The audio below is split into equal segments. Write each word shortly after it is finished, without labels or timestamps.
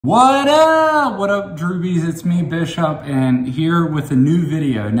What up? What up, Droobies? It's me, Bishop, and here with a new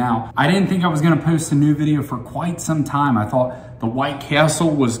video. Now, I didn't think I was gonna post a new video for quite some time. I thought the White Castle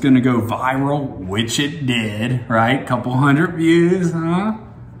was gonna go viral, which it did, right? Couple hundred views, huh?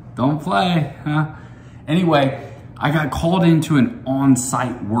 Don't play, huh? Anyway, I got called into an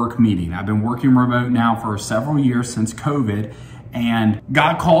on-site work meeting. I've been working remote now for several years since COVID, and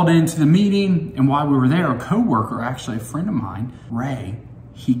got called into the meeting, and while we were there, a coworker, actually a friend of mine, Ray,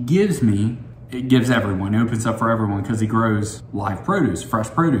 he gives me, it gives everyone, it opens up for everyone because he grows live produce, fresh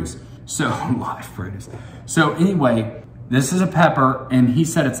produce. So, live produce. So anyway, this is a pepper and he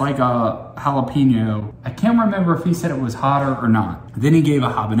said it's like a jalapeno. I can't remember if he said it was hotter or not. Then he gave a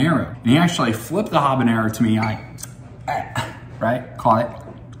habanero and he actually flipped the habanero to me. Right, caught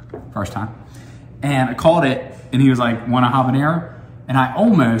it, first time. And I called it and he was like, want a habanero? And I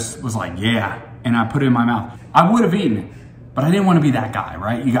almost was like, yeah. And I put it in my mouth. I would have eaten it. But I didn't want to be that guy,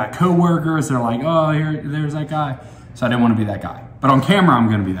 right? You got coworkers, they're like, oh, there's that guy. So I didn't want to be that guy. But on camera, I'm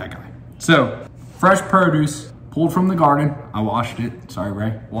gonna be that guy. So, fresh produce, pulled from the garden. I washed it, sorry,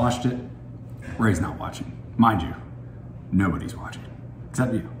 Ray, washed it. Ray's not watching, mind you. Nobody's watching,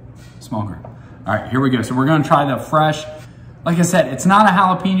 except you, small group. All right, here we go. So we're gonna try the fresh. Like I said, it's not a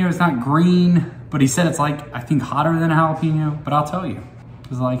jalapeno, it's not green, but he said it's like, I think hotter than a jalapeno, but I'll tell you,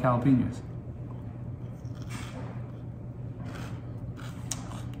 because I like jalapenos.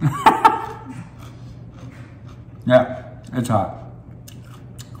 Yeah, it's hot.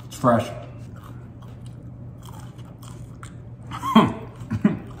 It's fresh.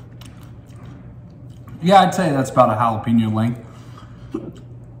 Yeah, I'd say that's about a jalapeno length.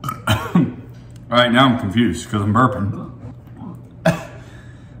 All right, now I'm confused because I'm burping.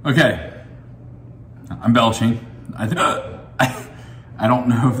 Okay, I'm belching. I don't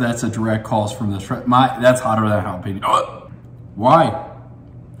know if that's a direct cause from this. That's hotter than jalapeno. Why?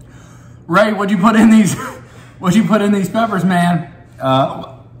 Ray, what'd you put in these? What'd you put in these peppers, man?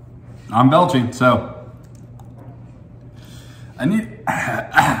 I'm belching, so I need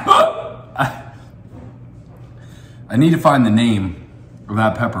to find the name of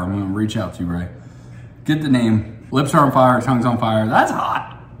that pepper. I'm gonna reach out to you, Ray. Get the name. Lips are on fire, tongue's on fire. That's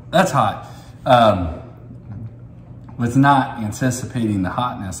hot. That's hot. Was not anticipating the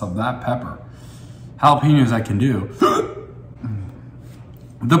hotness of that pepper. Jalapenos I can do.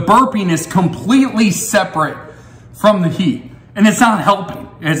 The burping is completely separate from the heat, and it's not helping.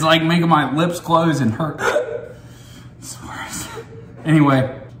 It's like making my lips close and hurt. It's worse.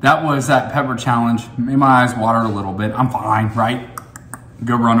 Anyway, that was that pepper challenge. Made my eyes water a little bit. I'm fine, right?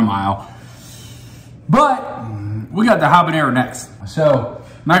 Go run a mile. But we got the habanero next. So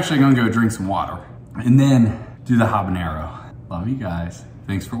I'm actually gonna go drink some water and then do the habanero. Love you guys.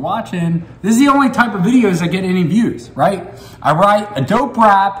 Thanks for watching. This is the only type of videos that get any views, right? I write a dope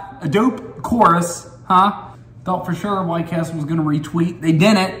rap, a dope chorus, huh? Thought for sure White Castle was gonna retweet. They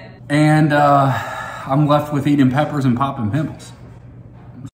didn't. And I'm left with eating peppers and popping pimples.